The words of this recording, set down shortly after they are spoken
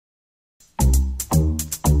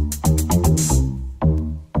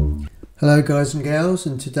Hello guys and girls,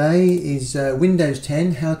 and today is Windows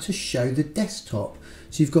 10 how to show the desktop.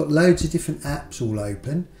 So you've got loads of different apps all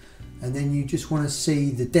open, and then you just want to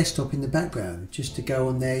see the desktop in the background. Just to go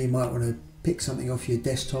on there, you might want to pick something off your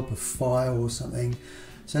desktop, a file or something.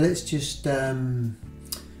 So let's just type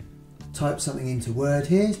something into Word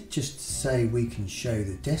here, just to say we can show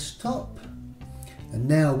the desktop. And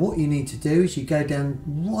now what you need to do is you go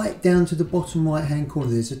right down to the bottom right hand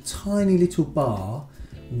corner. There's a tiny little bar.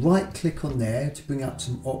 Right click on there to bring up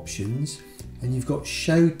some options, and you've got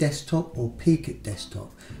show desktop or peek at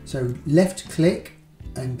desktop. So left click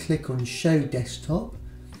and click on show desktop,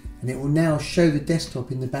 and it will now show the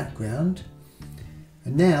desktop in the background.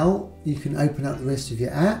 And now you can open up the rest of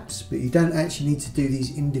your apps, but you don't actually need to do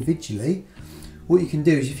these individually. What you can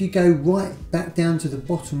do is if you go right back down to the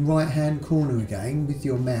bottom right hand corner again with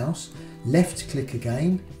your mouse, left click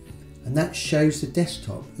again, and that shows the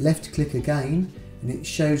desktop. Left click again, and it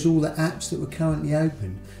shows all the apps that were currently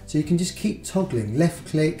open. So you can just keep toggling, left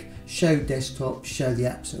click, show desktop, show the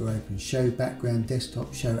apps that are open, show background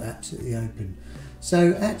desktop, show apps that are open.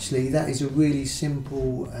 So actually that is a really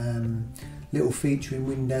simple little feature in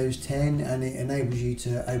Windows 10, and it enables you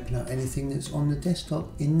to open up anything that's on the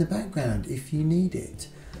desktop in the background if you need it.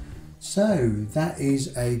 So that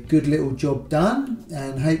is a good little job done,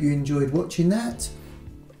 and hope you enjoyed watching that.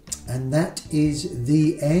 And that is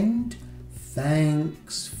the end.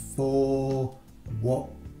 Thanks for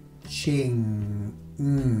watching.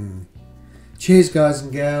 Cheers guys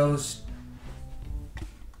and girls.